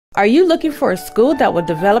Are you looking for a school that will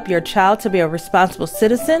develop your child to be a responsible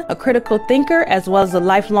citizen, a critical thinker, as well as a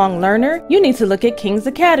lifelong learner? You need to look at King's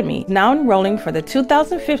Academy, now enrolling for the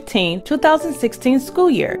 2015-2016 school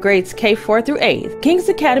year, grades K4 through 8th. King's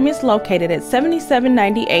Academy is located at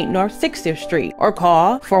 7798 North 60th Street, or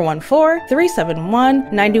call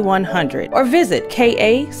 414-371-9100, or visit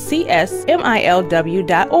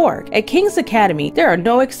kacsmilw.org. At King's Academy, there are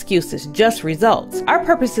no excuses, just results. Our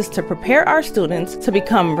purpose is to prepare our students to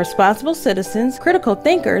become responsible citizens, critical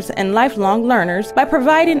thinkers, and lifelong learners by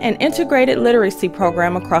providing an integrated literacy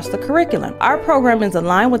program across the curriculum. Our program is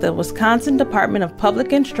aligned with the Wisconsin Department of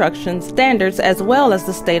Public Instruction standards as well as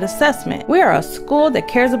the state assessment. We are a school that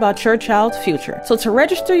cares about your child's future. So to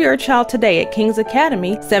register your child today at King's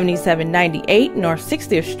Academy, 7798 North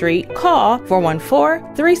 60th Street, call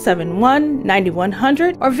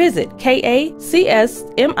 414-371-9100 or visit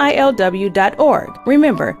kacsmilw.org.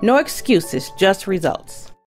 Remember, no excuses, just results.